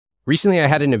Recently, I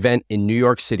had an event in New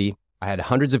York City. I had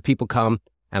hundreds of people come,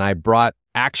 and I brought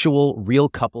actual real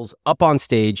couples up on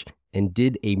stage and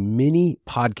did a mini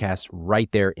podcast right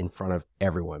there in front of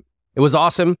everyone. It was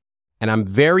awesome, and I'm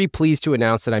very pleased to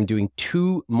announce that I'm doing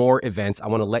 2 more events. I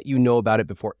want to let you know about it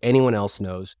before anyone else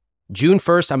knows. June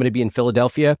 1st, I'm going to be in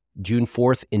Philadelphia. June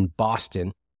 4th in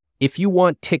Boston. If you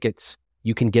want tickets,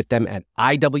 you can get them at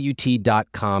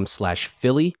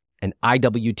iwt.com/Philly and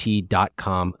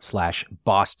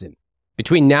iwt.com/Boston.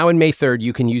 Between now and May 3rd,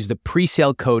 you can use the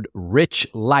presale code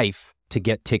RICHLIFE to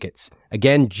get tickets.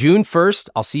 Again, June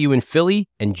 1st, I'll see you in Philly,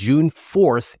 and June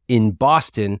 4th in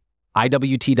Boston,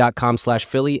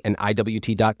 iwt.com/Philly and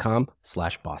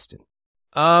iwt.com/Boston.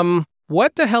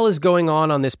 What the hell is going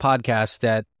on this podcast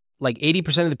that like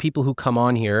 80% of the people who come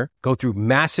on here go through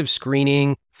massive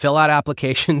screening, fill out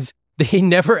applications? They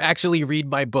never actually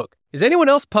read my book. Is anyone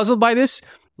else puzzled by this?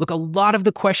 Look, a lot of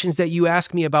the questions that you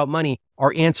ask me about money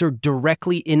are answered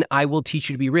directly in I Will Teach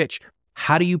You to Be Rich.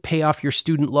 How do you pay off your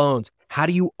student loans? How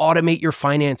do you automate your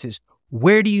finances?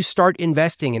 Where do you start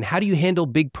investing? And how do you handle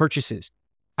big purchases?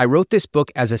 I wrote this book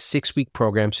as a 6-week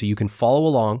program so you can follow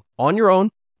along on your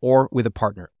own or with a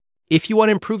partner. If you want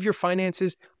to improve your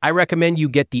finances, I recommend you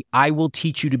get the I Will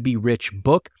Teach You to Be Rich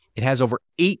book. It has over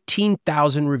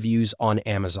 18,000 reviews on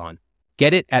Amazon.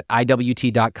 Get it at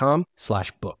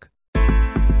iwt.com/book.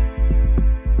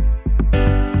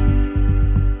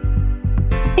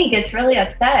 He gets really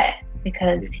upset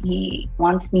because he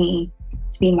wants me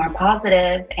to be more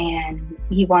positive and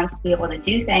he wants to be able to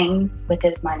do things with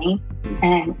his money.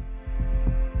 And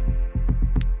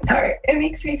sorry, it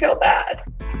makes me feel bad.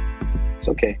 It's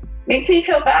okay. Makes me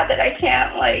feel bad that I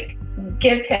can't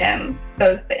give him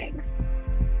those things.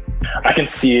 I can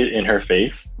see it in her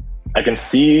face. I can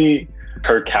see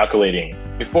her calculating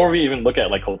before we even look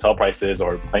at hotel prices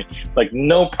or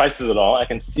no prices at all. I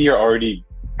can see her already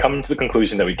coming to the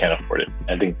conclusion that we can't afford it.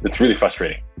 I think it's really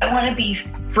frustrating. I want to be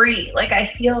free. I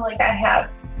feel like I have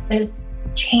this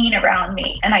chain around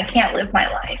me and I can't live my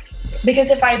life. Because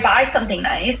if I buy something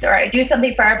nice or I do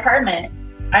something for our apartment,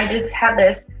 I just have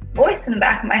this voice in the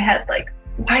back of my head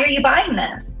why are you buying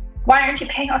this? Why aren't you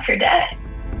paying off your debt?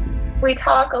 We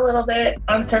talk a little bit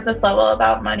on surface level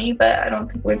about money, but I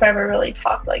don't think we've ever really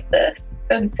talked like this.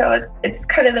 And so it's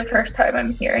kind of the first time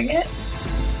I'm hearing it.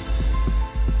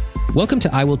 Welcome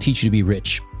to I Will Teach You to Be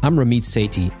Rich. I'm Ramit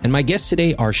Sethi, and my guests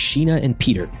today are Sheena and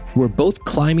Peter, who are both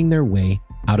climbing their way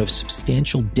out of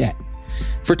substantial debt.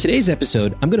 For today's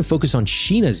episode, I'm going to focus on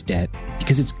Sheena's debt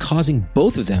because it's causing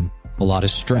both of them a lot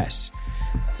of stress.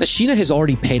 Now, Sheena has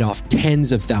already paid off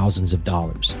tens of thousands of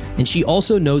dollars, and she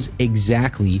also knows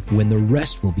exactly when the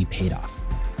rest will be paid off.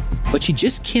 But she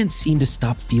just can't seem to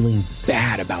stop feeling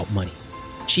bad about money.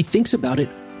 She thinks about it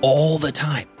all the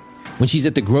time. When she's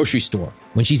at the grocery store,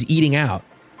 when she's eating out,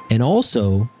 and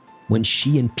also when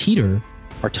she and Peter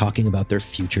are talking about their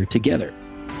future together.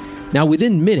 Now,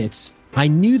 within minutes, I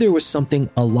knew there was something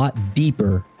a lot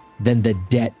deeper than the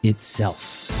debt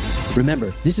itself.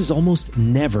 Remember, this is almost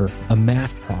never a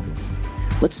math problem.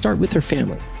 Let's start with her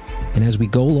family. And as we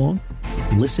go along,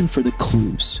 listen for the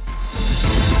clues.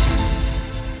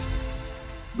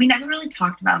 We never really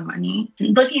talked about money.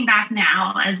 Looking back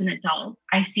now as an adult,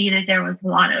 I see that there was a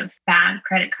lot of bad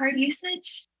credit card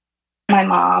usage. My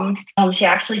mom, she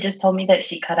actually just told me that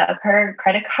she cut up her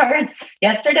credit cards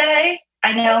yesterday.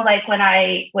 I know when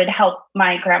I would help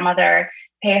my grandmother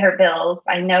pay her bills,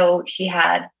 I know she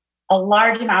had a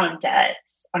large amount of debt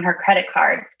on her credit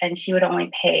cards and she would only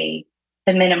pay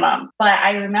the minimum. But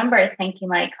I remember thinking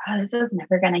this is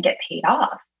never going to get paid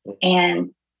off.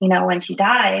 And, when she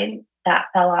died, that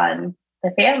fell on the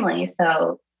family.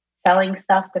 So selling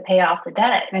stuff to pay off the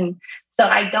debt. And so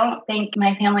I don't think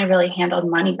my family really handled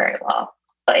money very well.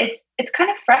 But it's kind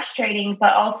of frustrating,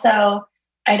 but also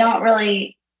I don't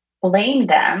really blame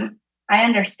them. I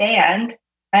understand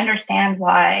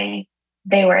why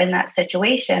they were in that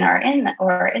situation or in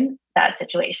that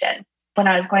situation. When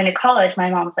I was going to college,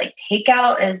 my mom was take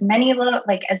out as many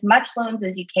as much loans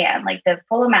as you can, the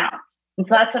full amount. And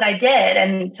so that's what I did.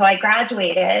 And so I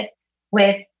graduated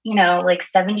with,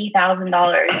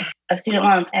 $70,000 of student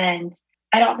loans. And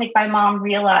I don't think my mom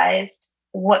realized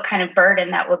what kind of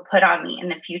burden that would put on me in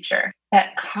the future.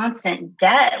 That constant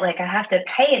debt, I have to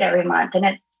pay it every month. And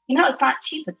it's not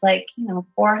cheap. It's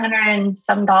 $400 and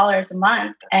some dollars a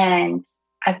month. And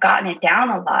I've gotten it down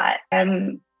a lot.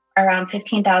 I'm around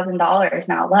 $15,000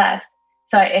 now left.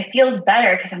 So it feels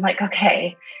better because I'm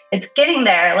okay, it's getting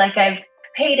there. I've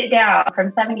paid it down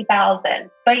from 70,000.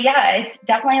 But yeah, it's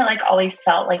definitely always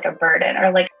felt like a burden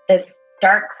or this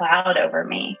dark cloud over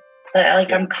me.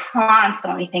 That I'm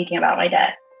constantly thinking about my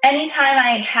debt. Anytime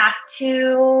I have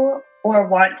to or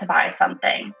want to buy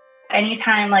something,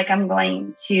 anytime like I'm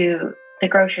going to the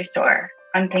grocery store,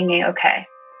 I'm thinking, okay,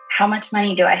 how much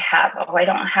money do I have? Oh, I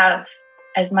don't have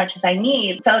as much as I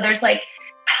need. So there's like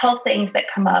health things that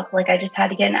come up. Like I just had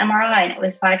to get an MRI and it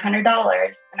was $500.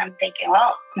 And I'm thinking,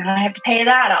 well, now I have to pay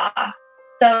that off.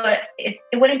 So it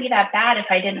wouldn't be that bad if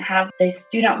I didn't have the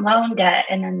student loan debt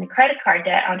and then the credit card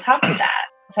debt on top of that.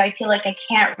 So I feel like I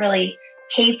can't really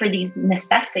pay for these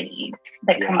necessities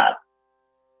that come up.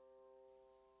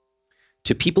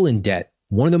 To people in debt,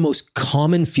 one of the most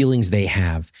common feelings they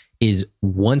have is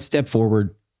one step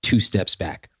forward, two steps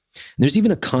back. And there's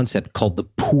even a concept called the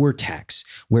poor tax,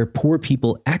 where poor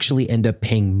people actually end up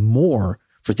paying more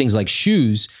for things like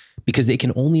shoes because they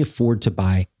can only afford to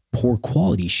buy poor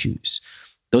quality shoes.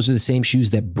 Those are the same shoes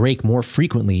that break more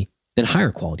frequently than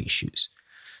higher quality shoes.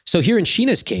 So here in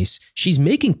Sheena's case, she's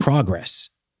making progress,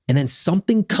 and then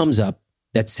something comes up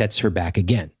that sets her back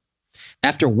again.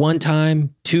 After one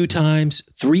time, two times,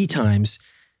 three times,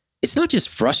 it's not just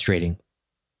frustrating,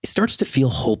 it starts to feel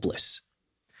hopeless.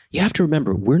 You have to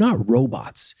remember, we're not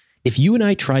robots. If you and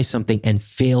I try something and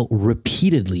fail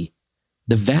repeatedly,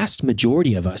 the vast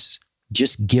majority of us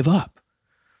just give up.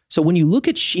 So when you look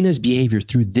at Sheena's behavior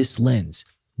through this lens,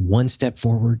 one step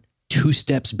forward, two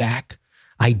steps back,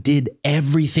 I did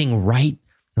everything right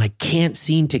and I can't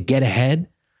seem to get ahead,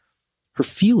 her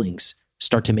feelings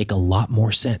start to make a lot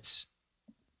more sense.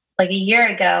 Like a year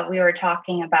ago, we were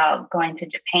talking about going to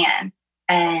Japan,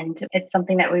 and it's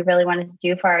something that we really wanted to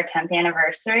do for our 10th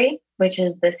anniversary, which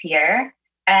is this year.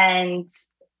 And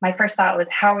my first thought was,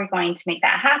 how are we going to make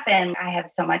that happen? I have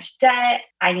so much debt.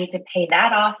 I need to pay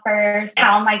that off first.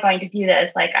 How am I going to do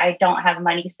this? Like, I don't have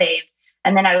money saved.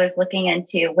 And then I was looking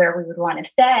into where we would want to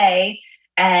stay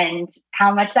and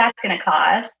how much that's going to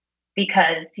cost,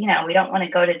 because, you know, we don't want to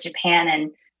go to Japan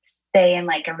and stay in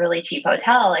like a really cheap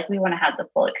hotel. Like, we want to have the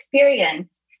full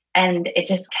experience. And it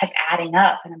just kept adding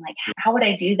up. And I'm like, how would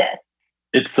I do this?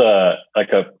 It's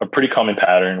like a pretty common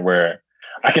pattern where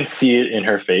I can see it in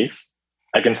her face.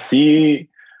 I can see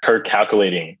her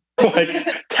calculating, like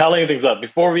tallying things up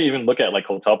before we even look at like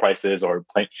hotel prices or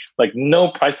plane, like no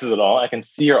prices at all. I can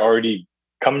see her already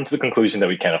coming to the conclusion that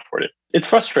we can't afford it. It's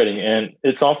frustrating. And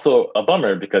it's also a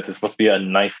bummer because it's supposed to be a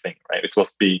nice thing, right? It's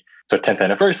supposed to be our 10th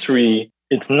anniversary.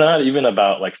 It's not even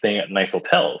about like staying at nice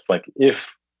hotels. Like, if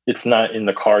it's not in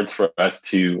the cards for us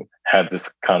to have this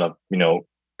kind of, you know,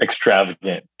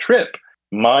 extravagant trip,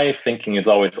 my thinking is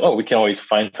always, oh, we can always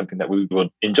find something that we would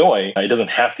enjoy. It doesn't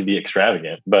have to be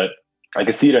extravagant, but I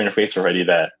can see it in her face already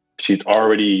that she's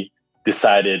already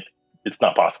decided it's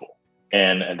not possible.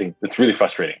 And I think it's really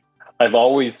frustrating. I've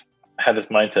always had this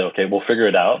mindset, okay, we'll figure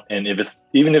it out. And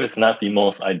even if it's not the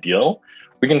most ideal,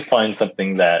 we can find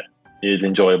something that is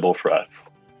enjoyable for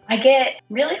us. I get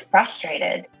really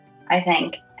frustrated, I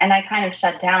think, and I kind of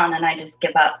shut down and I just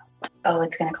give up. Oh,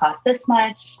 it's going to cost this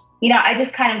much. You know, I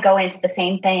just kind of go into the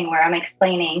same thing where I'm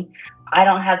explaining, I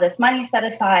don't have this money set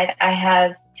aside. I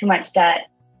have too much debt.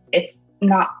 It's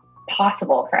not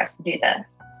possible for us to do this.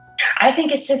 I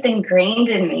think it's just ingrained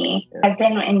in me. I've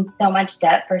been in so much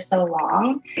debt for so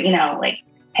long, you know, like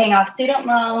paying off student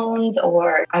loans,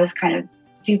 or I was kind of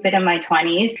stupid in my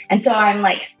 20s. And so I'm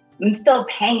still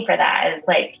paying for that as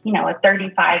like, you know, a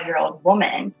 35-year-old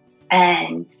woman.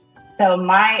 And so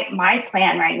my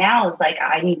plan right now is like,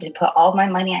 I need to put all my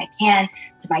money I can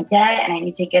to my debt and I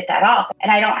need to get that off.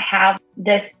 And I don't have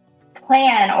this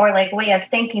plan or like way of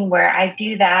thinking where I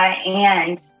do that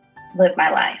and live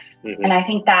my life. Mm-hmm. And I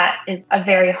think that is a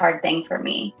very hard thing for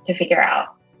me to figure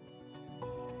out.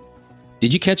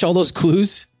 Did you catch all those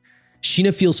clues?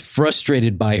 Sheena feels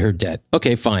frustrated by her debt.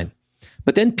 Okay, fine.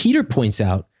 But then Peter points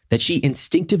out that she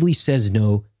instinctively says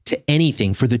no to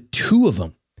anything for the two of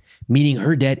them, meaning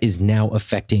her debt is now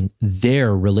affecting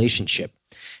their relationship.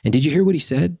 And did you hear what he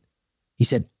said? He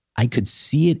said, I could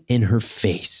see it in her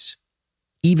face,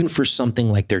 even for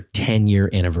something like their 10-year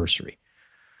anniversary.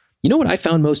 You know what I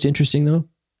found most interesting, though?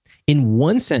 In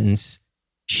one sentence,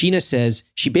 Sheena says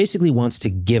she basically wants to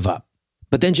give up.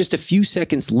 But then just a few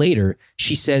seconds later,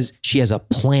 she says she has a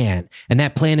plan, and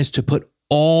that plan is to put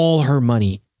all her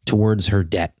money towards her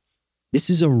debt. This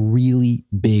is a really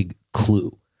big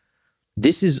clue.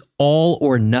 This is all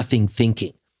or nothing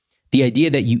thinking. The idea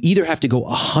that you either have to go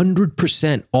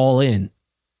 100% all in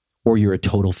or you're a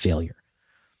total failure.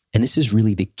 And this is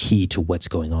really the key to what's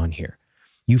going on here.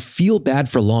 You feel bad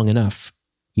for long enough,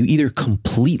 you either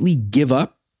completely give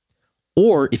up,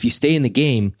 or if you stay in the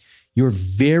game, you're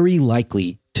very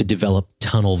likely to develop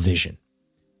tunnel vision.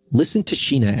 Listen to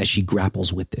Sheena as she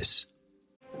grapples with this.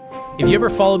 If you ever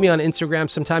follow me on Instagram,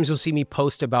 sometimes you'll see me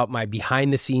post about my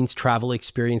behind the scenes travel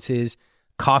experiences,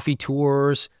 coffee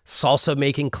tours, salsa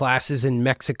making classes in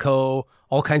Mexico,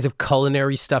 all kinds of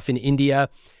culinary stuff in India.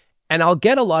 And I'll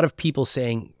get a lot of people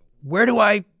saying, where do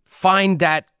I find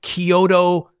that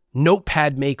Kyoto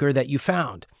notepad maker that you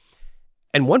found?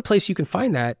 And one place you can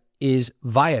find that is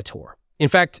Viator. In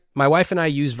fact, my wife and I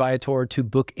used Viator to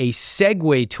book a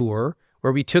Segway tour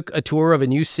where we took a tour of a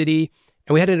new city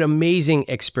and we had an amazing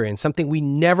experience, something we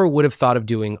never would have thought of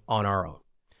doing on our own.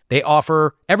 They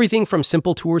offer everything from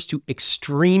simple tours to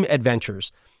extreme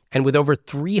adventures. And with over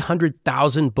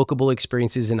 300,000 bookable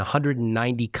experiences in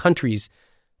 190 countries,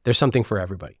 there's something for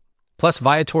everybody. Plus,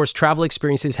 Viator's travel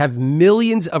experiences have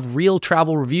millions of real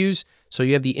travel reviews, so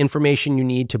you have the information you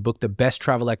need to book the best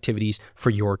travel activities for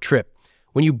your trip.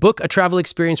 When you book a travel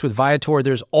experience with Viator,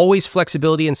 there's always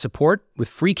flexibility and support with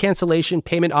free cancellation,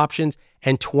 payment options,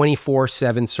 and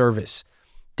 24/7 service.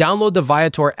 Download the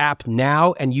Viator app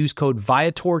now and use code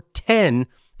Viator10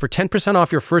 for 10%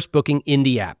 off your first booking in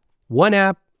the app. One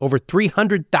app, over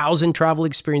 300,000 travel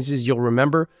experiences you'll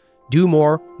remember. Do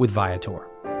more with Viator.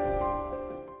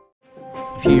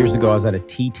 A few years ago, I was at a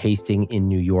tea tasting in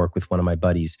New York with one of my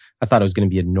buddies. I thought it was going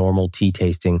to be a normal tea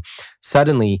tasting.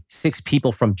 Suddenly, 6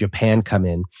 people from Japan come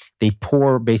in. They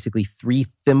pour basically 3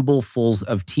 thimblefuls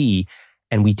of tea,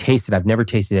 and we tasted. I've never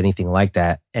tasted anything like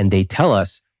that. And they tell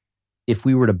us if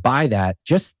we were to buy that,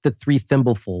 just the 3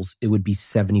 thimblefuls, it would be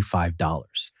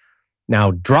 $75. Now,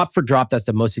 drop for drop, that's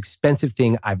the most expensive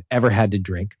thing I've ever had to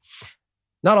drink.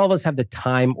 Not all of us have the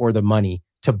time or the money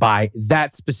to buy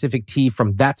that specific tea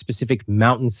from that specific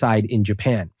mountainside in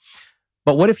Japan.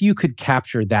 But what if you could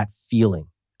capture that feeling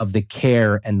of the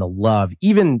care and the love,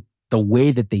 even the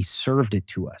way that they served it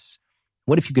to us?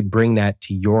 What if you could bring that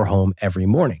to your home every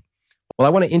morning? Well, I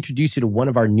want to introduce you to one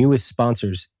of our newest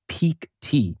sponsors, Pique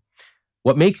Tea.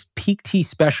 What makes Pique Tea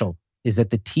special is that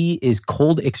the tea is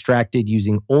cold extracted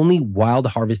using only wild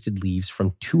harvested leaves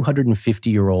from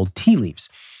 250-year-old tea leaves.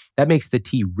 That makes the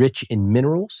tea rich in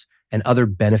minerals and other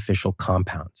beneficial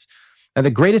compounds. Now,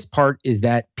 the greatest part is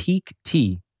that Pique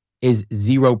Tea is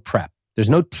zero prep. There's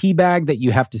no tea bag that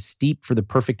you have to steep for the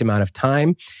perfect amount of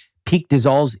time. Pique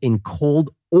dissolves in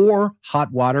cold or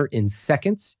hot water in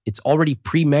seconds. It's already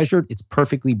pre-measured, it's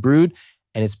perfectly brewed,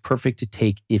 and it's perfect to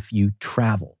take if you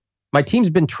travel. My team's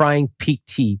been trying Pique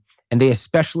Tea, and they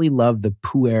especially love the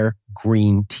Pu'er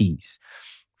green teas.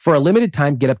 For a limited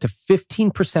time, get up to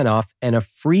 15% off and a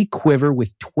free quiver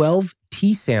with 12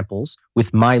 tea samples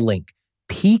with my link,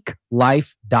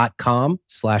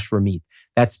 piquelife.com/Ramit.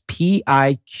 That's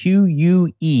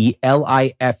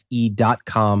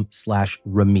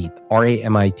PIQUELIFE.com/Ramit,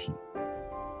 RAMIT.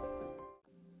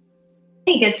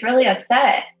 He gets really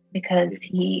upset because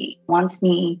he wants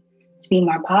me to be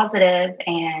more positive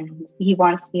and he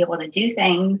wants to be able to do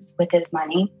things with his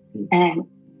money. And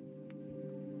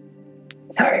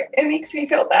sorry, it makes me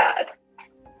feel bad.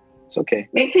 It's okay.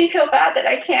 It makes me feel bad that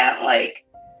I can't like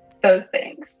those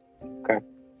things. Okay.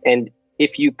 And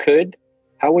if you could,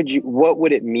 what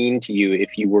would it mean to you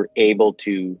if you were able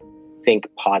to think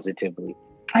positively?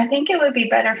 I think it would be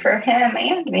better for him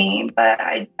and me, but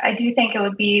I do think it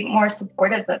would be more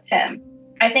supportive of him.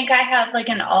 I think I have like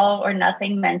an all or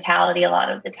nothing mentality a lot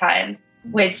of the time,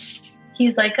 which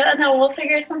he's like, oh no, we'll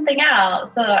figure something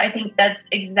out. So I think that's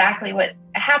exactly what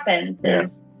happens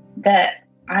is that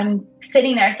I'm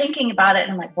sitting there thinking about it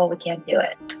and I'm like, well, we can't do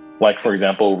it. Like, for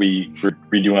example, we're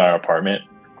redoing our apartment,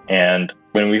 and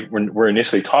when we were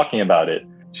initially talking about it,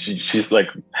 she's like,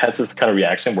 has this kind of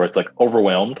reaction where it's like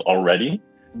overwhelmed already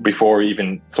before we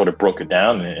even sort of broke it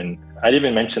down. And I didn't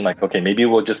even mention like, okay, maybe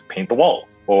we'll just paint the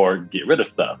walls or get rid of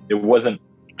stuff. It wasn't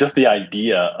just the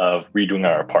idea of redoing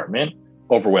our apartment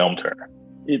overwhelmed her.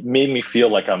 It made me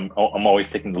feel like I'm always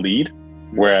taking the lead,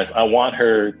 whereas I want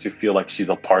her to feel like she's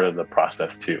a part of the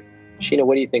process too. Sheena,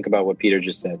 what do you think about what Peter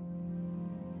just said?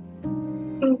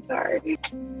 I'm sorry.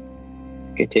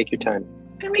 Okay, take your time.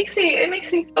 It makes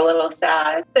me feel a little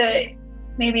sad that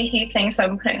maybe he thinks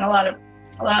I'm putting a lot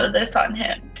of this on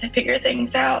him to figure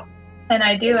things out. And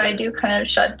I do kind of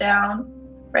shut down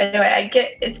right away.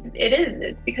 It's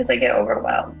because I get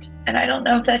overwhelmed. And I don't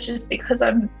know if that's just because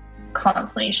I'm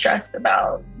constantly stressed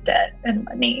about debt and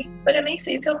money, but it makes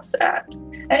me feel sad.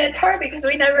 And it's hard because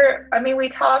we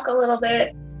talk a little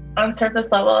bit on surface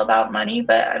level about money,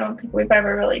 but I don't think we've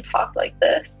ever really talked like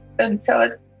this. And so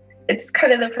it's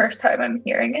kind of the first time I'm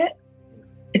hearing it.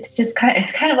 It's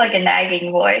kind of like a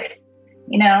nagging voice,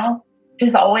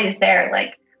 just always there.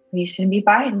 Like, you shouldn't be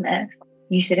buying this.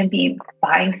 You shouldn't be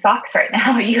buying socks right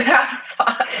now. You have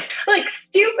socks. Like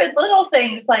stupid little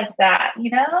things like that,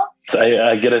 So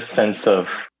I get a sense of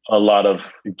a lot of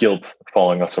guilt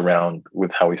following us around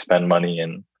with how we spend money.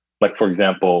 And like, for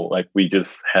example, like we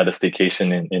just had a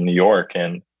staycation in New York,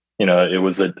 and it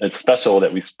was a special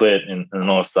that we split and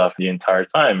all that stuff the entire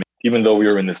time. Even though we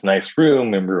were in this nice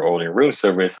room and we were ordering room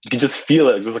service, you could just feel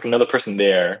it. There's like another person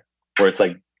there where it's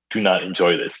like, do not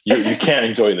enjoy this. You can't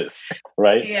enjoy this,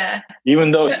 right? Yeah.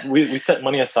 Even though we set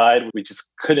money aside, we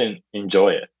just couldn't enjoy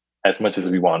it as much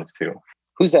as we wanted to.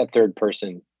 Who's that third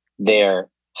person there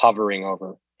hovering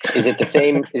over? Is it the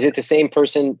same? Is it the same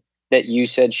person that you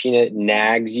said, Sheena,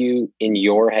 nags you in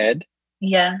your head?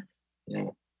 Yeah.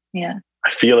 Yeah. I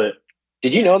feel it.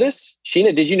 Did you know this?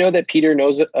 Sheena, did you know that Peter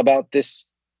knows about this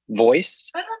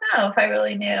voice? I don't know if I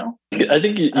really knew. I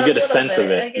think you get a sense of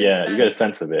it. Yeah, you get a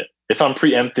sense of it. If I'm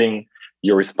preempting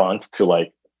your response to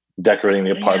like decorating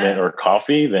the apartment or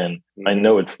coffee, then I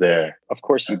know it's there. Of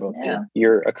course you both do.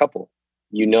 You're a couple.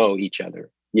 You know each other.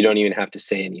 You don't even have to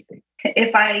say anything.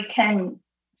 If I can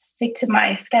stick to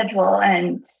my schedule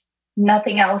and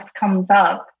nothing else comes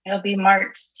up, it'll be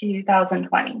March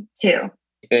 2022.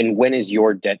 And when is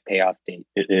your debt payoff date?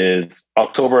 It is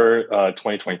October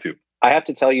 2022. I have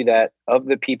to tell you that of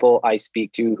the people I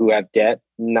speak to who have debt,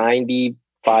 95%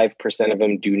 of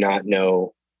them do not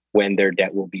know when their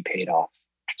debt will be paid off.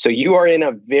 So you are in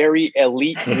a very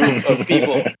elite group of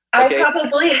people. Okay?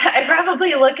 I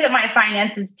probably look at my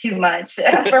finances too much.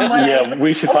 From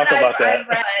we should talk about that.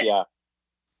 Yeah.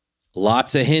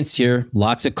 Lots of hints here,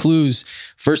 lots of clues.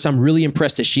 First, I'm really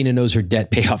impressed that Sheena knows her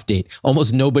debt payoff date.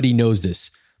 Almost nobody knows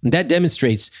this. And that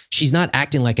demonstrates she's not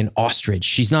acting like an ostrich.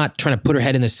 She's not trying to put her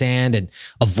head in the sand and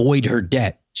avoid her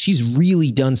debt. She's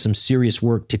really done some serious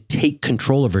work to take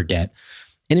control of her debt.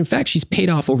 And in fact, she's paid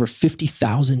off over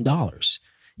 $50,000.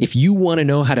 If you want to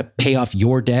know how to pay off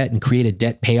your debt and create a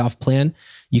debt payoff plan,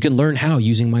 you can learn how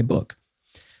using my book.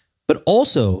 But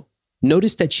also,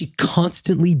 notice that she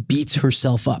constantly beats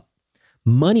herself up.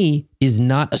 Money is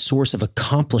not a source of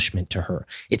accomplishment to her.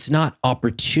 It's not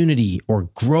opportunity or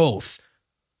growth.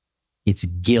 It's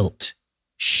guilt,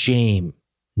 shame,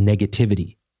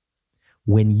 negativity.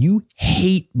 When you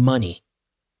hate money,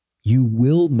 you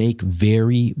will make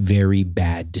very, very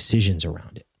bad decisions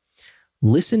around it.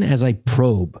 Listen as I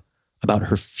probe about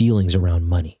her feelings around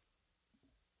money.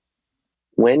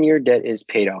 When your debt is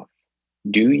paid off,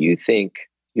 do you think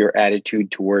your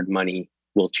attitude toward money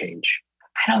will change?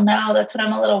 I don't know. That's what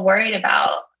I'm a little worried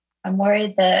about. I'm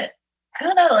worried that, I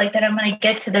don't know, like that I'm going to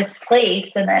get to this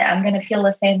place and that I'm going to feel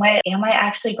the same way. Am I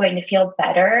actually going to feel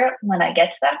better when I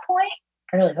get to that point?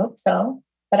 I really hope so.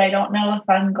 But I don't know if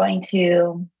I'm going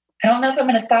to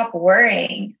stop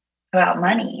worrying about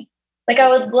money. Like I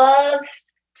would love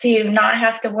to not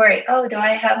have to worry, do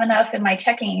I have enough in my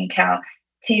checking account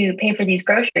to pay for these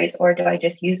groceries? Or do I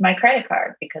just use my credit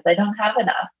card because I don't have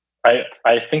enough?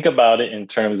 I think about it in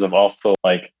terms of also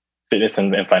like fitness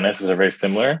and finances are very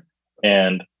similar.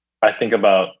 And I think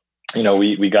about,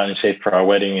 we got in shape for our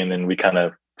wedding and then we kind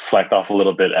of slacked off a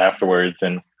little bit afterwards.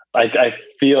 And I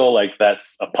feel like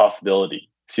that's a possibility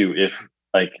too. If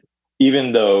like,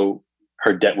 even though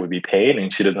her debt would be paid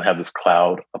and she doesn't have this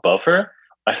cloud above her,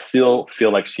 I still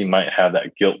feel like she might have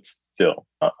that guilt still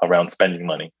around spending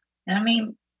money. I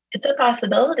mean, it's a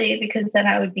possibility because then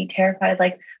I would be terrified,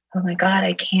 like, oh my God,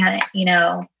 I can't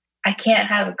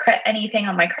have anything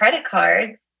on my credit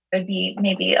cards. I would be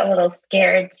maybe a little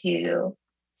scared to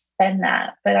spend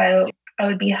that. But I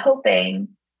would be hoping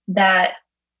that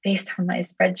based on my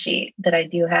spreadsheet that I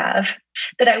do have,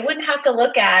 that I wouldn't have to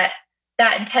look at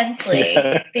that intensely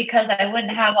because I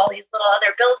wouldn't have all these little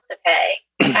other bills to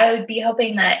pay. I would be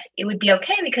hoping that it would be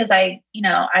okay because I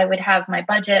would have my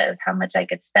budget of how much I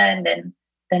could spend and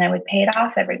then I would pay it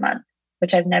off every month,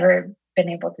 which I've never been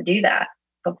able to do that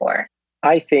before.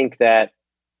 I think that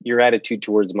your attitude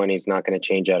towards money is not going to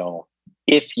change at all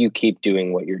if you keep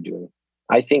doing what you're doing.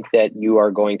 I think that you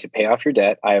are going to pay off your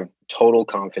debt. I have total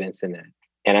confidence in that.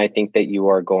 And I think that you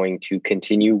are going to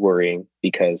continue worrying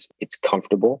because it's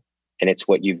comfortable and it's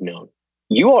what you've known.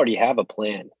 You already have a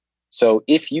plan. So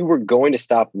if you were going to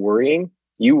stop worrying,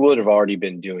 you would have already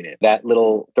been doing it. That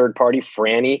little third party,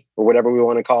 Franny, or whatever we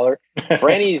want to call her,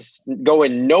 Franny's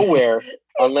going nowhere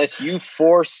unless you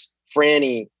force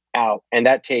Franny out. And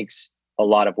that takes a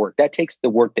lot of work. That takes the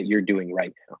work that you're doing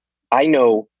right now. I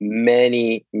know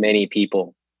many, many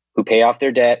people who pay off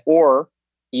their debt, or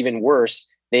even worse,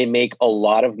 they make a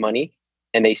lot of money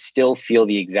and they still feel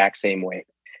the exact same way.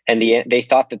 And they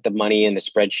thought that the money in the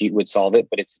spreadsheet would solve it,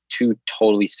 but it's two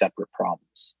totally separate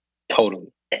problems.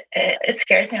 Totally. It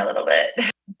scares me a little bit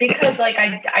because like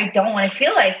I don't want to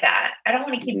feel like that. I don't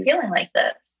want to keep feeling like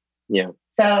this. Yeah.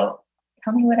 So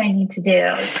tell me what I need to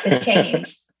do to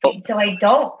change so I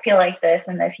don't feel like this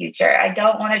in the future. I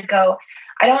don't want to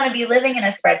be living in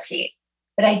a spreadsheet,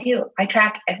 but I do. I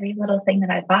track every little thing that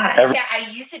I buy. Yeah, I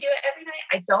used to do it every night.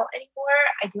 I don't anymore.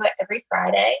 I do it every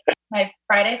Friday, my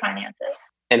Friday finances.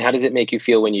 And how does it make you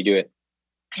feel when you do it?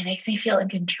 It makes me feel in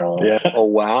control. Yeah. Oh,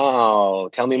 wow.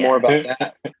 Tell me more about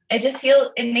that.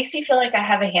 It makes me feel like I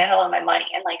have a handle on my money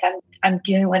and like I'm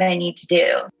doing what I need to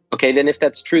do. Okay, then if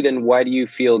that's true, then why do you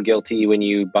feel guilty when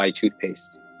you buy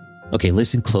toothpaste? Okay,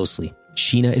 listen closely.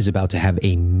 Sheena is about to have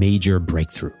a major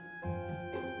breakthrough.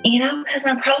 Because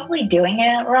I'm probably doing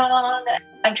it wrong.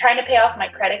 I'm trying to pay off my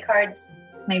credit cards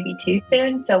maybe too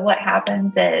soon. So what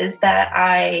happens is that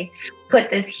I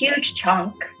put this huge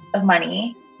chunk of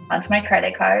money onto my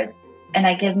credit cards and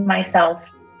I give myself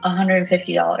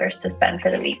 $150 to spend for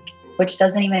the week, which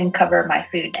doesn't even cover my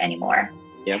food anymore.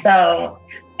 Yep. So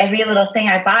every little thing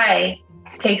I buy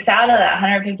takes out of that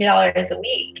 $150 a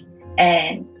week.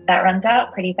 And that runs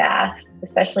out pretty fast,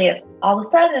 especially if all of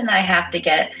a sudden I have to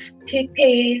get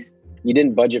toothpaste. You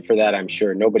didn't budget for that, I'm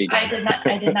sure. Nobody did.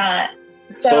 I did not.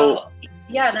 So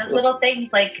yeah, those little things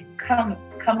like come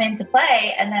into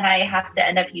play, and then I have to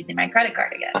end up using my credit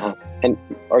card again. Uh-huh. And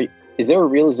is there a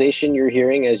realization you're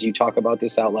hearing as you talk about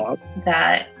this out loud?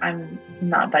 That I'm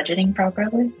not budgeting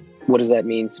properly. What does that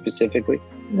mean specifically?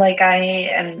 Like I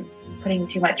am putting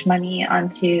too much money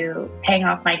onto paying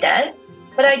off my debt,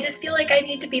 but I just feel like I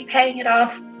need to be paying it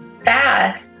off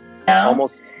fast.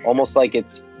 Almost like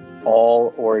it's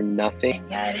all or nothing.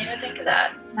 Yeah, I didn't even think of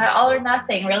that. That all or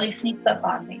nothing really sneaks up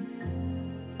on me.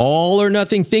 All or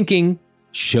nothing thinking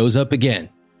shows up again.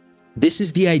 This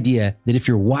is the idea that if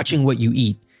you're watching what you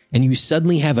eat and you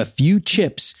suddenly have a few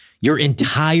chips, your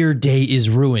entire day is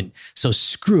ruined. So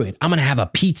screw it. I'm going to have a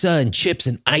pizza and chips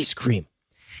and ice cream.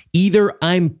 Either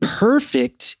I'm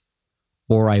perfect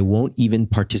or I won't even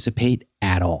participate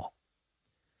at all.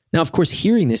 Now, of course,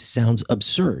 hearing this sounds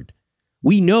absurd.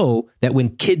 We know that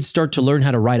when kids start to learn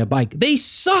how to ride a bike, they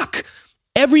suck.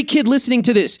 Every kid listening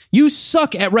to this, you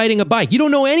suck at riding a bike. You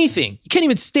don't know anything. You can't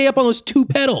even stay up on those two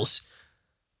pedals.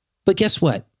 But guess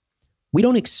what? We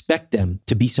don't expect them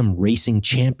to be some racing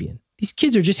champion. These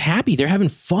kids are just happy. They're having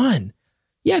fun.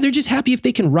 Yeah, they're just happy if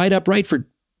they can ride upright for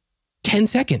 10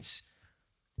 seconds.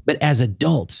 But as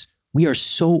adults, we are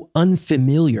so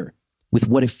unfamiliar with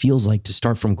what it feels like to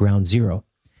start from ground zero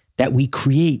that we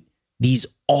create these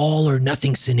all or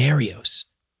nothing scenarios.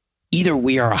 Either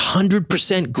we are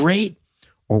 100% great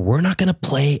or we're not going to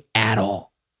play at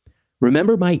all.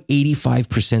 Remember my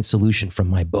 85% solution from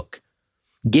my book.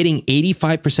 Getting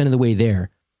 85% of the way there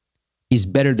is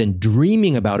better than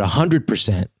dreaming about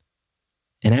 100%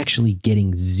 and actually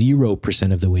getting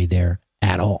 0% of the way there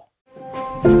at all.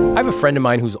 I have a friend of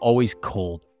mine who's always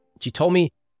cold. She told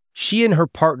me she and her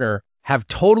partner have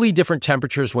totally different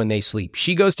temperatures when they sleep.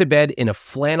 She goes to bed in a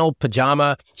flannel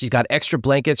pajama. She's got extra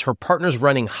blankets. Her partner's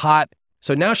running hot.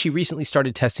 So now she recently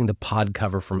started testing the pod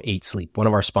cover from 8 Sleep, one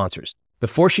of our sponsors.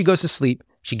 Before she goes to sleep,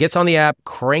 she gets on the app,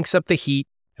 cranks up the heat,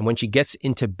 and when she gets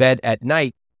into bed at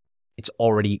night, it's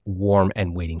already warm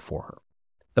and waiting for her.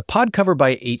 The pod cover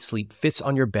by 8 Sleep fits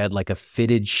on your bed like a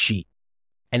fitted sheet,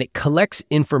 and it collects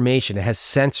information. It has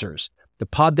sensors. The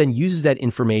pod then uses that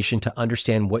information to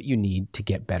understand what you need to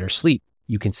get better sleep.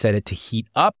 You can set it to heat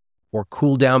up or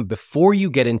cool down before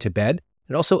you get into bed.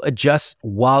 It also adjusts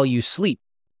while you sleep.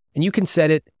 And you can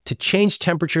set it to change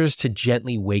temperatures to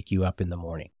gently wake you up in the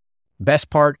morning.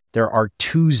 Best part, there are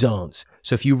 2 zones.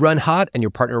 So if you run hot and your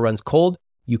partner runs cold,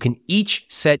 you can each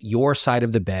set your side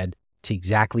of the bed to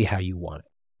exactly how you want it.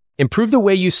 Improve the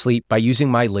way you sleep by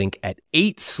using my link at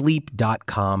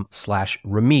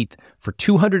 8sleep.com/Ramit for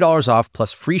 $200 off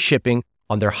plus free shipping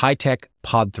on their high-tech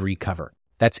Pod 3 cover.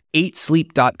 That's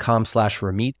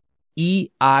 8sleep.com/Ramit,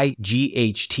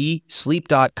 EIGHT,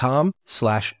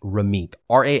 sleep.com/Ramit,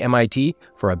 RAMIT,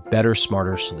 for a better,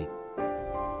 smarter sleep.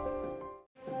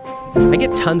 I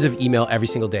get tons of email every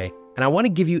single day, and I want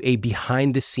to give you a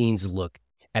behind-the-scenes look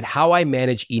at how I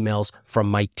manage emails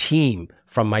from my team,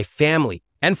 from my family,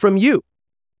 and from you.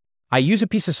 I use a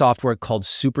piece of software called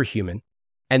Superhuman,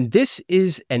 and this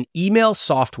is an email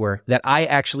software that I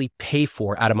actually pay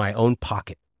for out of my own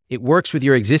pocket. It works with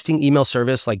your existing email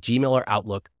service like Gmail or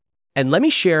Outlook, and let me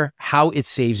share how it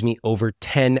saves me over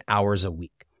 10 hours a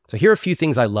week. So here are a few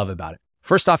things I love about it.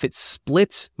 First off, it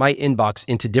splits my inbox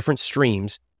into different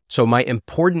streams, so my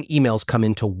important emails come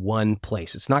into one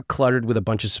place. It's not cluttered with a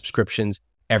bunch of subscriptions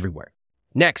everywhere.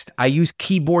 Next, I use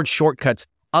keyboard shortcuts,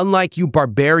 unlike you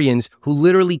barbarians who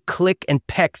literally click and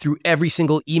peck through every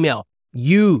single email.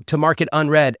 U to mark it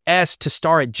unread, S to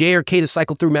star it, J or K to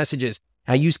cycle through messages.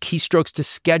 I use keystrokes to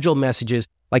schedule messages,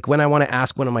 Like when I want to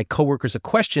ask one of my coworkers a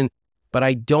question, but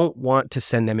I don't want to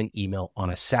send them an email on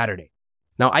a Saturday.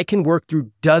 Now, I can work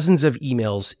through dozens of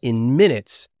emails in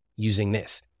minutes using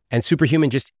this. And Superhuman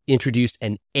just introduced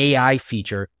an AI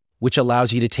feature, which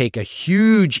allows you to take a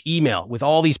huge email with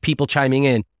all these people chiming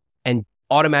in and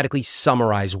automatically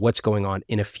summarize what's going on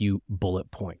in a few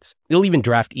bullet points. It'll even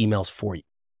draft emails for you.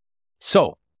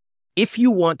 So if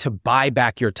you want to buy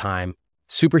back your time,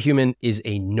 Superhuman is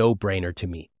a no-brainer to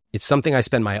me. It's something I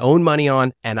spend my own money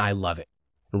on, and I love it.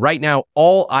 Right now,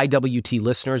 all IWT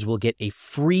listeners will get a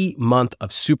free month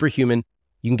of Superhuman.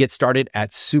 You can get started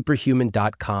at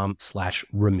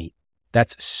superhuman.com/Ramit.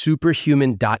 That's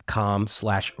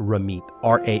superhuman.com/Ramit,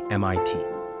 RAMIT.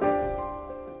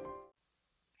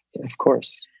 Of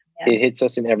course. Yeah. It hits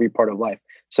us in every part of life.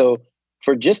 So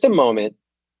for just a moment,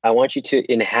 I want you to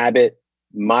inhabit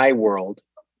my world,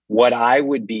 what I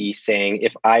would be saying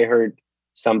if I heard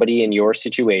somebody in your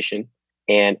situation.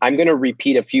 And I'm going to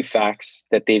repeat a few facts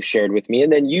that they've shared with me.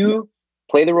 And then you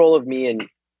play the role of me and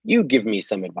you give me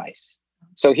some advice.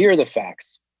 So here are the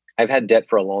facts. I've had debt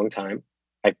for a long time.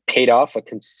 I've paid off a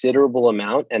considerable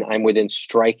amount and I'm within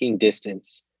striking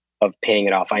distance of paying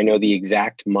it off. I know the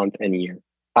exact month and year.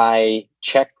 I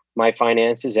check my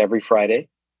finances every Friday.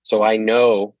 So I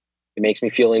know it makes me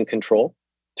feel in control.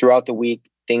 Throughout the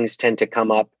week, things tend to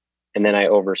come up and then I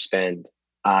overspend.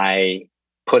 I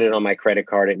put it on my credit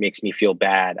card. It makes me feel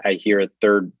bad. I hear a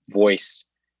third voice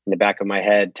in the back of my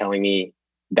head telling me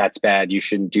that's bad. You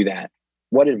shouldn't do that.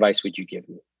 What advice would you give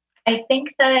me? I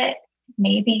think that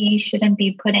maybe you shouldn't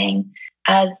be putting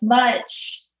as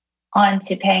much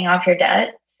onto paying off your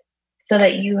debt so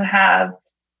that you have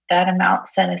that amount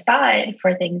set aside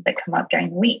for things that come up during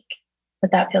the week.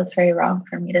 But that feels very wrong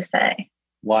for me to say.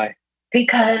 Why?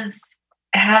 Because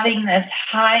having this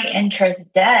high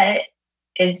interest debt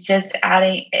is just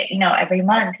adding, every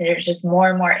month there's just more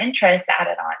and more interest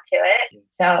added on to it.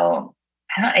 So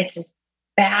it's just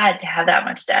bad to have that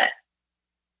much debt.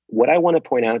 What I want to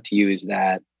point out to you is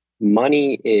that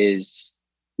money is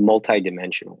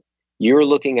multidimensional. You're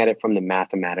looking at it from the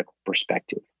mathematical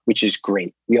perspective, which is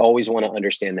great. We always want to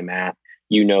understand the math.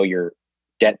 You know your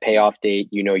debt payoff date,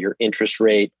 you know your interest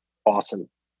rate. Awesome.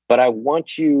 But I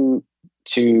want you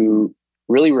to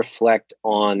really reflect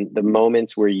on the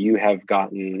moments where you have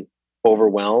gotten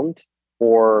overwhelmed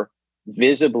or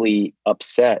visibly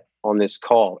upset on this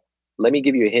call. Let me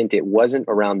give you a hint. It wasn't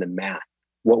around the math.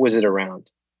 What was it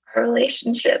around? Our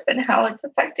relationship and how it's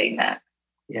affecting that.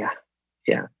 Yeah.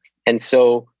 And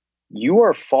so you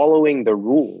are following the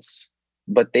rules,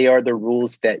 but they are the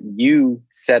rules that you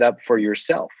set up for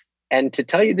yourself. And to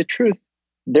tell you the truth,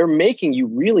 they're making you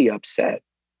really upset.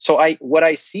 So what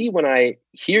I see when I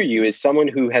hear you is someone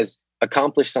who has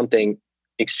accomplished something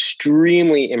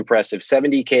extremely impressive.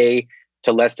 70K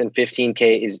to less than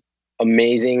 15K is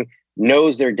amazing,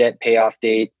 knows their debt payoff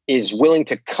date, is willing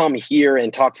to come here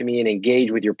and talk to me and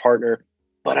engage with your partner.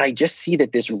 But I just see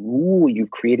that this rule you've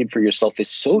created for yourself is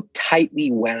so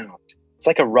tightly wound. It's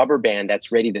like a rubber band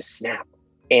that's ready to snap.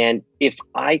 And if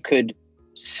I could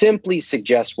simply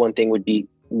suggest one thing would be,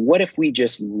 what if we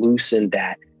just loosen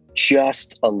that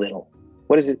just a little?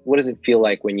 What does it feel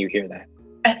like when you hear that?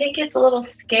 I think it's a little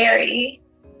scary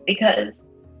because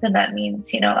then that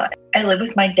means, I live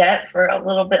with my debt for a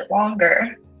little bit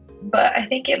longer, but I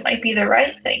think it might be the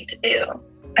right thing to do.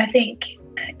 I think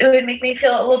it would make me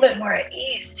feel a little bit more at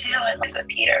ease too, as a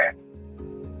Peter.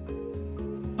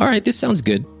 All right, this sounds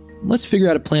good. Let's figure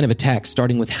out a plan of attack,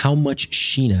 starting with how much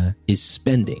Sheena is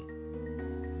spending.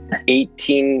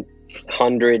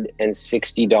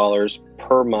 $1,860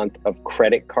 per month of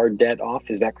credit card debt off.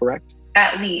 Is that correct?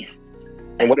 At least.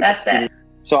 And what That's it.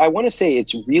 So I want to say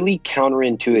it's really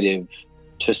counterintuitive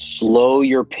to slow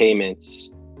your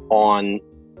payments on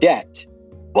debt.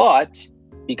 But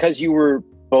because you were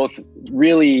both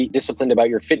really disciplined about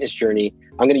your fitness journey,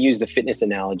 I'm going to use the fitness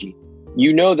analogy.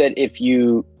 You know that if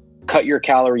you cut your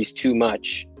calories too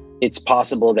much, it's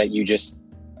possible that you just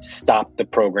stop the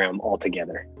program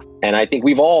altogether. And I think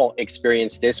we've all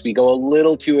experienced this. We go a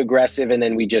little too aggressive and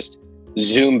then we just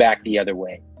zoom back the other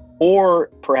way. Or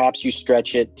perhaps you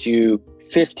stretch it to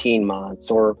 15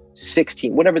 months or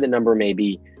 16, whatever the number may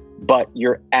be, but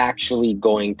you're actually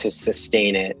going to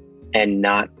sustain it and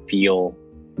not feel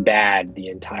bad the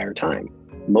entire time.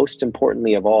 Most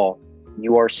importantly of all,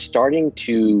 you are starting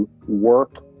to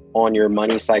work on your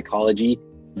money psychology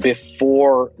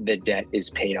before the debt is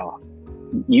paid off.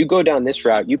 You go down this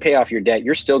route, you pay off your debt,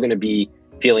 you're still going to be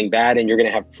feeling bad and you're going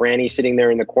to have Franny sitting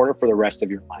there in the corner for the rest of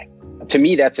your life. To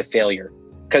me, that's a failure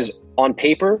because on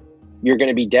paper, you're going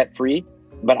to be debt free.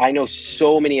 But I know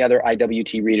so many other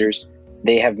IWT readers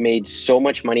They have made so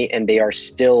much money and they are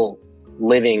still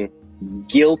living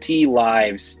guilty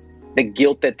lives, the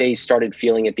guilt that they started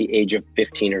feeling at the age of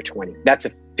 15 or 20. That's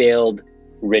a failed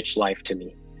rich life to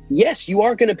me. Yes, you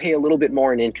are going to pay a little bit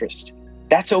more in interest.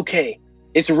 That's okay.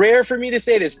 It's rare for me to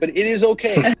say this, but it is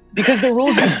okay because the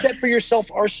rules you've set for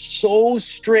yourself are so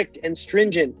strict and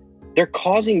stringent. They're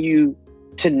causing you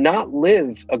to not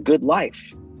live a good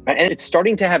life. And it's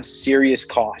starting to have serious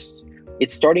costs.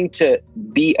 It's starting to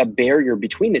be a barrier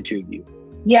between the two of you.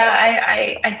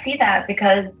 Yeah, I see that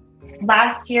because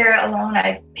last year alone,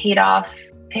 I paid off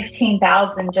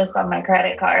 $15,000 just on my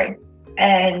credit cards.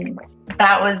 And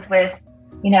that was with,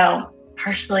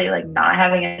 partially like not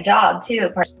having a job too,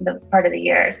 part of the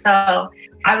year. So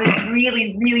I was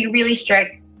really, really, really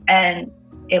strict and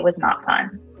it was not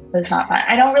fun. It was not fun.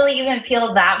 I don't really even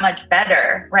feel that much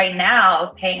better right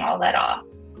now paying all that off.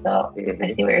 So I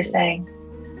see what you're saying.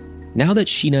 Now that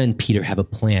Sheena and Peter have a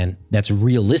plan that's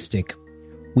realistic,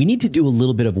 we need to do a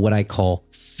little bit of what I call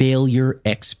failure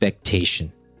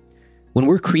expectation. When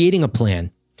we're creating a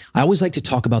plan, I always like to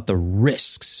talk about the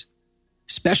risks,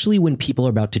 especially when people are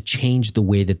about to change the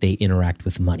way that they interact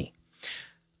with money.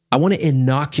 I want to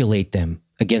inoculate them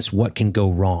against what can go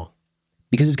wrong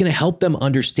because it's going to help them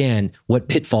understand what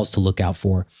pitfalls to look out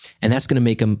for, and that's going to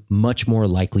make them much more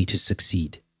likely to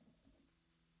succeed.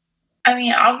 I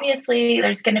mean, obviously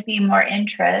there's going to be more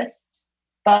interest,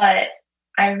 but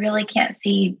I really can't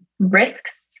see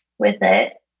risks with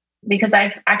it because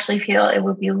I actually feel it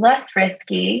would be less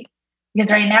risky because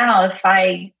right now, if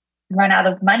I run out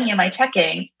of money in my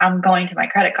checking, I'm going to my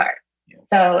credit card. Yeah.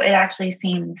 So it actually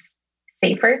seems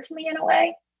safer to me in a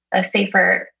way, a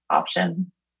safer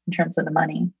option in terms of the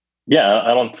money. Yeah,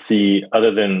 I don't see,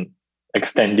 other than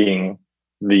extending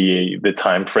the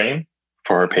time frame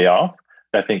for her payoff,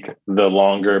 I think the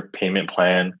longer payment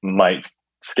plan might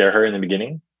scare her in the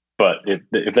beginning, but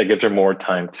if that gives her more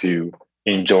time to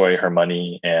enjoy her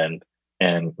money and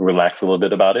relax a little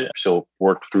bit about it, she'll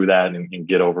work through that and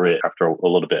get over it after a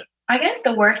little bit. I guess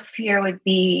the worst fear would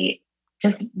be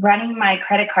just running my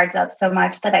credit cards up so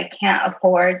much that I can't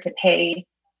afford to pay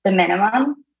the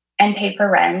minimum and pay for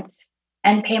rent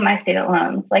and pay my student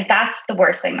loans. Like that's the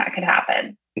worst thing that could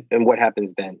happen. And what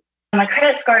happens then? My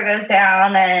credit score goes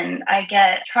down and I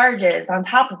get charges on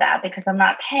top of that because I'm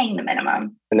not paying the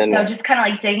minimum. And then so just kind of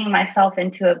like digging myself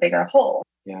into a bigger hole.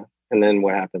 Yeah. And then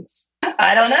what happens?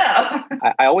 I don't know.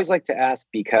 I always like to ask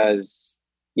because,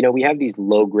 we have these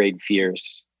low grade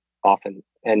fears often.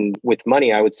 And with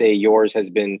money, I would say yours has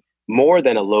been more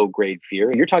than a low grade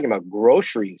fear. You're talking about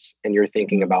groceries and you're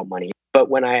thinking about money. But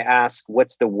when I ask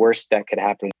what's the worst that could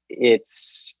happen,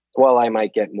 it's, well, I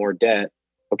might get more debt.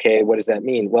 Okay, what does that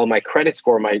mean? Well, my credit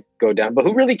score might go down, but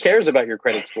who really cares about your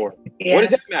credit score? Yeah. What does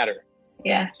that matter?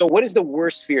 Yeah. So what is the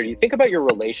worst fear? Do you think about your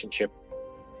relationship?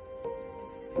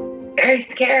 Very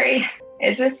scary.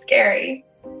 It's just scary.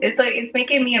 It's like, it's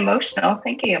making me emotional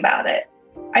thinking about it.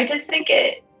 I just think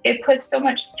it puts so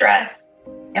much stress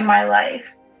in my life.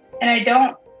 And I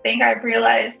don't think I've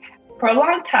realized for a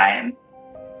long time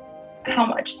how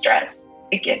much stress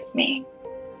it gives me.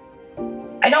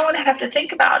 I don't want to have to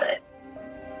think about it.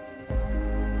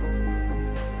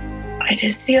 I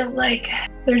just feel like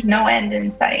there's no end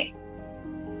in sight.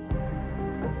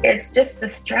 It's just the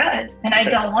stress. And I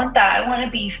don't want that. I want to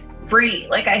be free.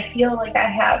 Like I feel like I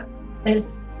have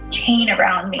this chain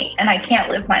around me and I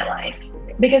can't live my life.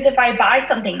 Because if I buy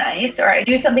something nice or I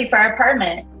do something for our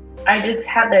apartment, I just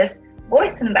have this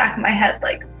voice in the back of my head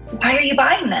like, why are you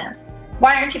buying this?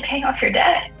 Why aren't you paying off your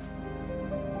debt?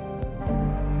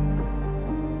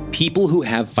 People who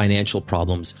have financial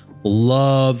problems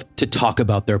love to talk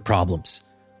about their problems.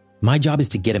 My job is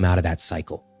to get them out of that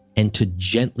cycle and to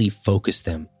gently focus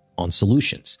them on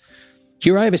solutions.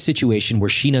 Here I have a situation where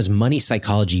Sheena's money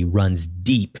psychology runs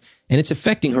deep and it's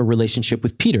affecting her relationship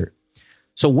with Peter.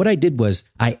 So what I did was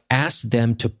I asked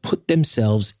them to put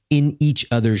themselves in each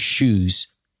other's shoes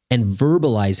and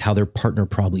verbalize how their partner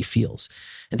probably feels.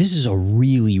 And this is a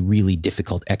really, really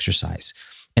difficult exercise.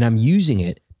 And I'm using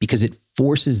it because it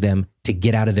forces them to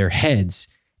get out of their heads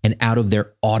and out of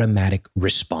their automatic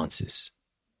responses.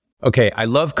 Okay, I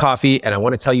love coffee, and I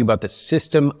want to tell you about the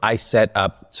system I set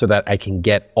up so that I can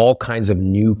get all kinds of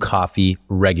new coffee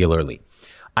regularly.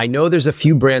 I know there's a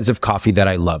few brands of coffee that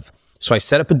I love. So I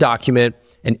set up a document,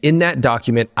 and in that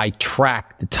document, I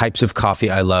track the types of coffee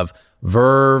I love.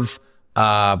 Verve,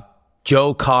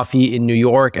 Joe Coffee in New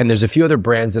York, and there's a few other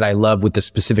brands that I love with the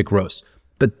specific roast.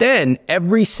 But then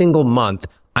every single month,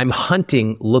 I'm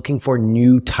hunting, looking for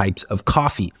new types of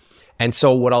coffee. And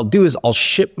so what I'll do is I'll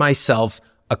ship myself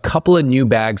a couple of new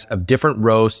bags of different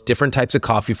roasts, different types of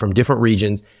coffee from different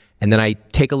regions. And then I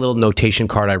take a little notation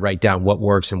card. I write down what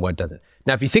works and what doesn't.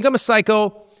 Now, if you think I'm a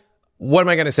psycho, what am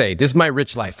I going to say? This is my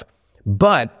rich life.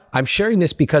 But I'm sharing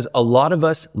this because a lot of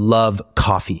us love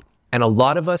coffee and a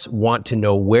lot of us want to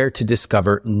know where to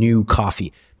discover new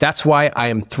coffee. That's why I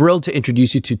am thrilled to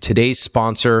introduce you to today's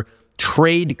sponsor,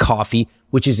 Trade Coffee,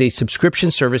 which is a subscription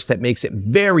service that makes it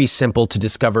very simple to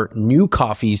discover new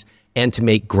coffees and to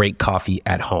make great coffee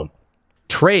at home.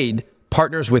 Trade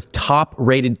partners with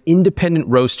top-rated independent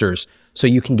roasters so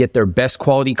you can get their best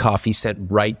quality coffee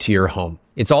sent right to your home.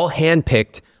 It's all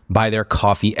handpicked by their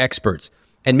coffee experts.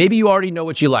 And maybe you already know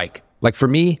what you like. Like for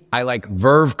me, I like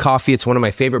Verve Coffee. It's one of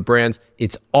my favorite brands.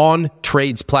 It's on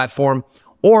Trade's platform.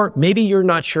 Or maybe you're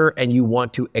not sure and you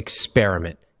want to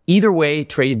experiment. Either way,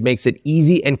 Trade makes it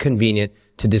easy and convenient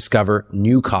to discover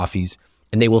new coffees,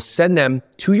 and they will send them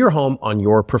to your home on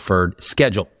your preferred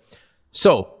schedule.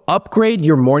 So upgrade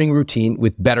your morning routine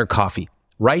with better coffee.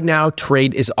 Right now,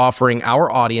 Trade is offering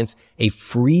our audience a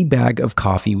free bag of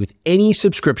coffee with any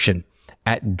subscription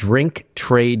at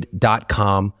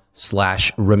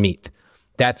drinktrade.com/Ramit.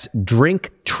 That's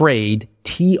drinktrade,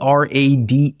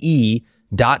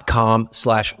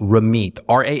 TRADE.com/Ramit,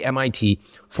 RAMIT,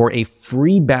 for a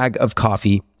free bag of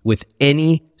coffee with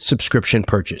any subscription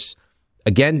purchase.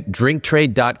 Again,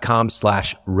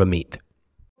 drinktrade.com/Ramit.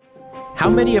 How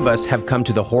many of us have come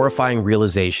to the horrifying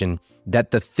realization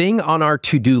that the thing on our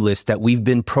to-do list that we've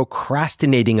been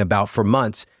procrastinating about for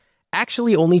months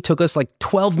actually only took us like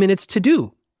 12 minutes to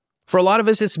do? For a lot of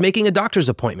us, it's making a doctor's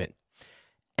appointment.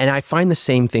 And I find the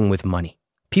same thing with money.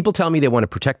 People tell me they want to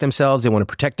protect themselves, they want to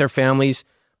protect their families,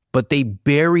 but they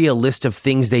bury a list of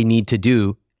things they need to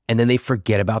do, and then they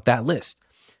forget about that list.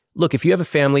 Look, if you have a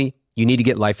family, you need to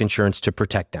get life insurance to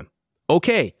protect them.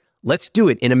 Okay, let's do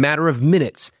it in a matter of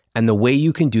minutes. And the way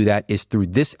you can do that is through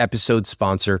this episode's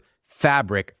sponsor,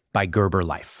 Fabric by Gerber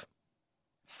Life.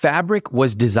 Fabric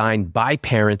was designed by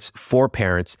parents for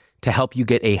parents to help you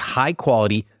get a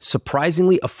high-quality,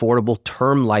 surprisingly affordable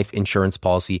term life insurance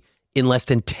policy in less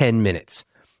than 10 minutes.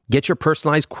 Get your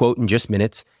personalized quote in just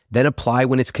minutes, then apply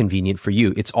when it's convenient for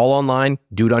you. It's all online.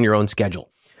 Do it on your own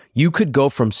schedule. You could go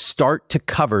from start to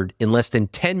covered in less than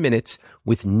 10 minutes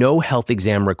with no health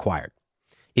exam required.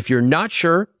 If you're not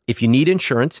sure if you need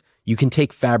insurance, you can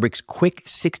take Fabric's quick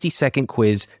 60-second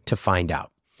quiz to find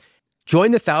out.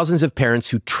 Join the thousands of parents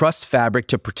who trust Fabric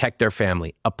to protect their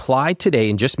family. Apply today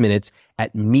in just minutes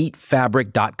at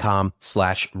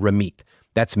meetfabric.com/Ramit.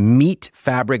 That's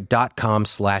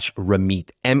meetfabric.com/Ramit.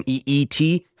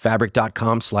 MEET,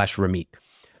 fabric.com/Ramit.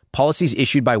 Policies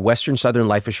issued by Western Southern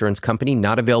Life Assurance Company,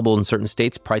 not available in certain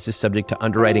states. Prices subject to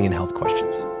underwriting and health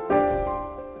questions.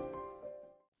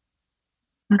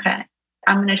 Okay.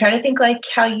 I'm going to try to think like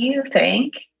how you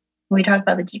think when we talk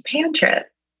about the Japan trip.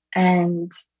 And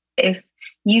if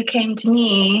you came to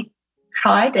me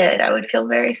how I did, I would feel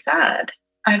very sad.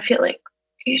 I feel like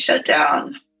you shut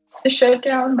down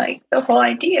like the whole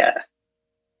idea.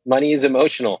 Money is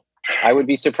emotional. I would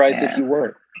be surprised if you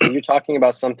weren't. You're talking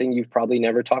about something you've probably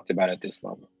never talked about at this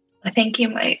level. I think you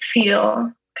might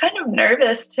feel kind of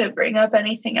nervous to bring up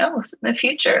anything else in the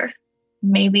future.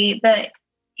 Maybe that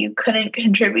you couldn't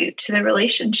contribute to the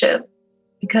relationship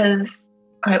because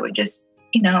I would just,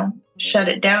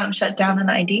 shut down an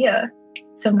idea.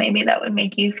 So maybe that would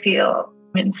make you feel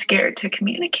scared to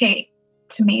communicate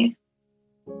to me.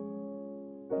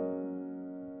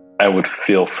 I would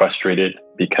feel frustrated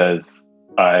because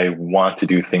I want to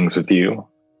do things with you.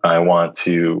 I want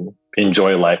to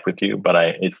enjoy life with you, but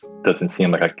it doesn't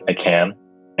seem like I can.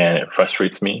 And it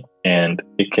frustrates me. And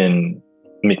it can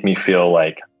make me feel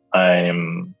like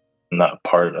I'm not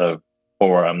part of,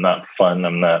 or I'm not fun.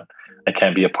 I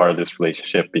can't be a part of this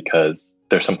relationship because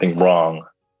there's something wrong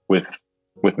with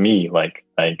me. Like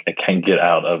I can't get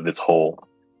out of this hole,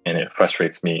 and it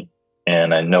frustrates me.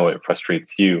 And I know it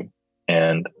frustrates you,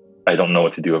 and I don't know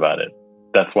what to do about it.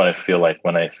 That's what I feel like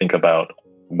when I think about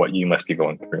what you must be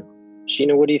going through.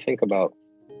 Sheena, what do you think about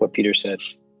what Peter said?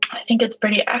 I think it's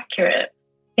pretty accurate.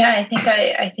 Yeah, I think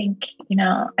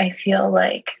I feel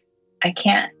like I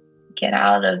can't get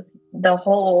out of the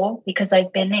hole because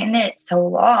I've been in it so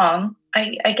long.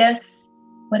 I guess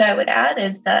what I would add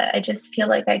is that I just feel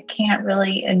like I can't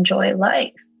really enjoy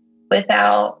life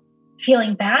without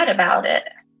feeling bad about it.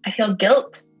 I feel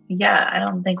guilt. Yeah, I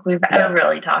don't think we've ever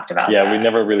really talked about that. Yeah, we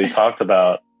never really talked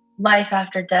about life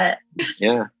after debt.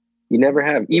 Yeah, you never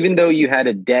have. Even though you had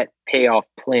a debt payoff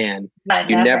plan,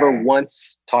 you never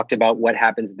once talked about what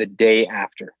happens the day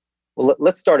after. Well,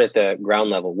 let's start at the ground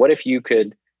level. What if you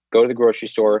could go to the grocery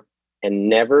store and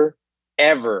never,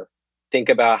 ever think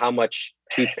about how much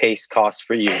toothpaste costs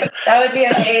for you? That would be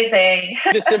amazing.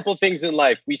 The simple things in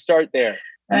life. We start there.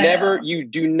 You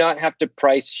do not have to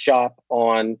price shop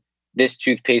on this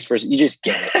toothpaste versus, you just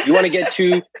get it. You want to get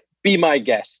two, be my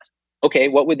guest. Okay,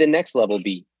 what would the next level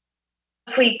be?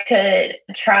 If we could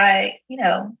try,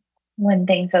 when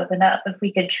things open up, if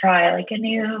we could try like a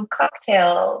new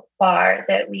cocktail bar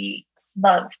that we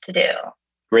love to do.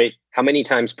 Great. How many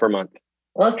times per month?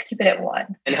 Let's keep it at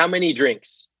 1. And how many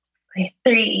drinks? Like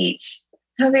 3 each.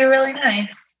 That would be really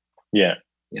nice. Yeah.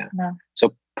 No.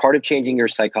 So part of changing your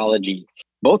psychology,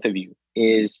 both of you,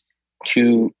 is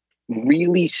to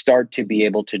really start to be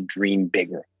able to dream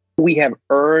bigger. We have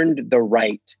earned the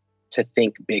right to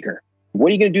think bigger. What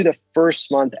are you going to do the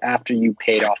first month after you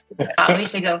paid off the debt? We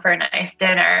should go for a nice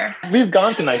dinner. We've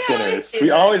gone to nice dinners.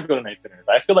 We always go to nice dinners.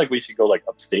 I feel like we should go like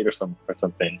upstate or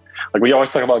something. Like we always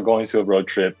talk about going to a road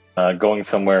trip, going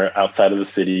somewhere outside of the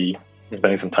city,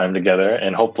 spending some time together,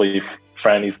 and hopefully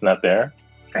Franny's not there.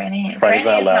 Franny's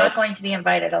not allowed. Not going to be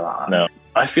invited along. No.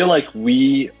 I feel like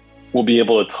we will be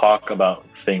able to talk about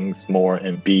things more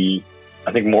and be,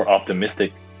 I think, more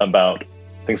optimistic about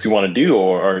things we want to do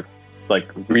or like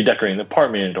redecorating the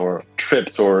apartment or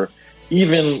trips or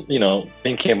even,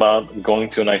 thinking about going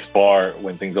to a nice bar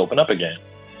when things open up again.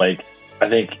 Like, I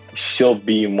think she'll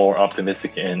be more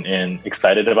optimistic and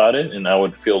excited about it. And I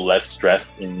would feel less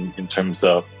stressed in terms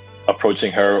of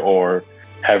approaching her or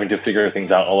having to figure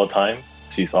things out all the time.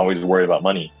 She's always worried about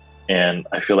money. And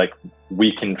I feel like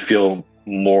we can feel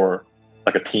more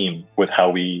like a team with how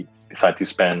we decide to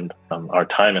spend our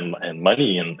time and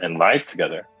money and lives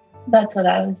together. That's what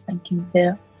I was thinking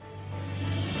too.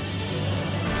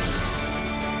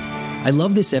 I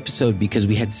love this episode because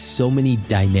we had so many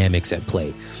dynamics at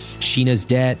play. Sheena's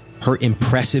debt, her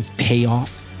impressive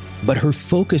payoff, but her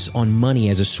focus on money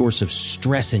as a source of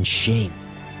stress and shame.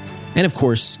 And of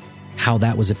course, how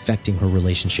that was affecting her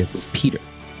relationship with Peter.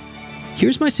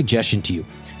 Here's my suggestion to you.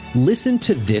 Listen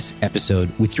to this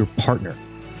episode with your partner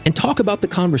and talk about the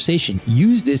conversation.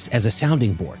 Use this as a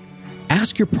sounding board.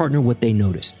 Ask your partner what they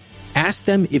noticed. Ask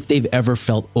them if they've ever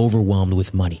felt overwhelmed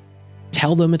with money.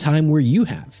 Tell them a time where you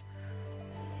have.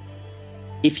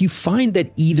 If you find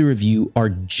that either of you are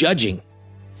judging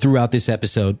throughout this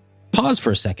episode, pause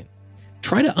for a second.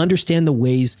 Try to understand the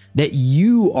ways that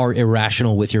you are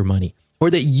irrational with your money, or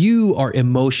that you are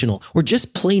emotional, or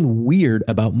just plain weird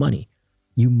about money.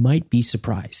 You might be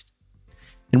surprised.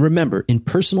 And remember, in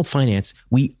personal finance,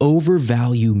 we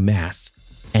overvalue math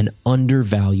and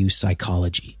undervalue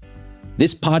psychology.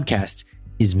 This podcast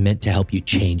is meant to help you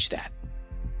change that.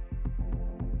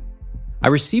 I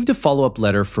received a follow-up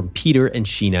letter from Peter and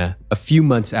Sheena a few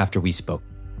months after we spoke.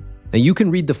 Now you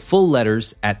can read the full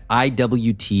letters at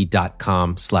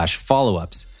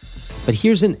iwt.com/followups, but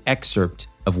here's an excerpt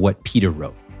of what Peter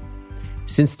wrote.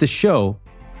 Since the show,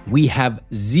 we have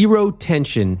zero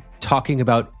tension talking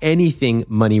about anything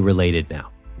money related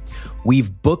now.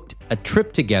 We've booked a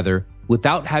trip together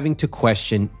without having to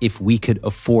question if we could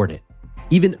afford it.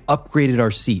 Even upgraded our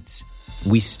seats.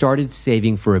 We started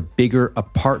saving for a bigger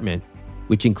apartment,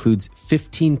 which includes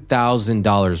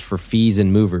 $15,000 for fees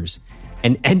and movers,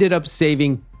 and ended up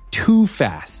saving too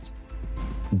fast.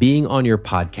 Being on your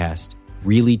podcast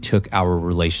really took our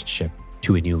relationship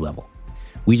to a new level.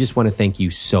 We just want to thank you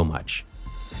so much.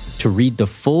 To read the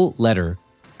full letter,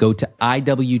 go to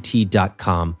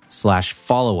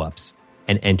iwt.com/followups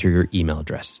and enter your email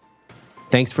address.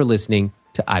 Thanks for listening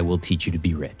to I Will Teach You to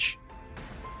Be Rich.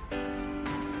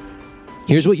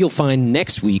 Here's what you'll find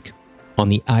next week on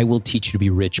the I Will Teach You to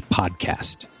Be Rich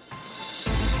podcast.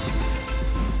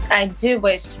 I do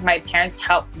wish my parents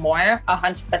helped more,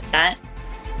 100%.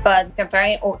 But they're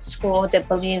very old school. They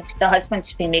believe the husband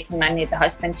should be making money, the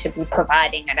husband should be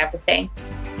providing and everything.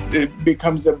 It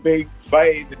becomes a big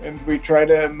fight and we try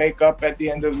to make up at the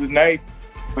end of the night,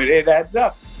 but it adds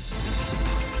up.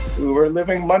 We were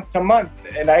living month to month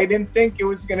and I didn't think it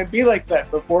was going to be like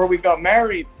that before we got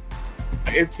married.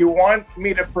 If you want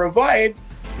me to provide,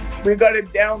 we got to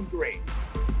downgrade.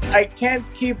 I can't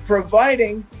keep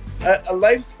providing a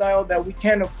lifestyle that we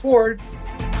can't afford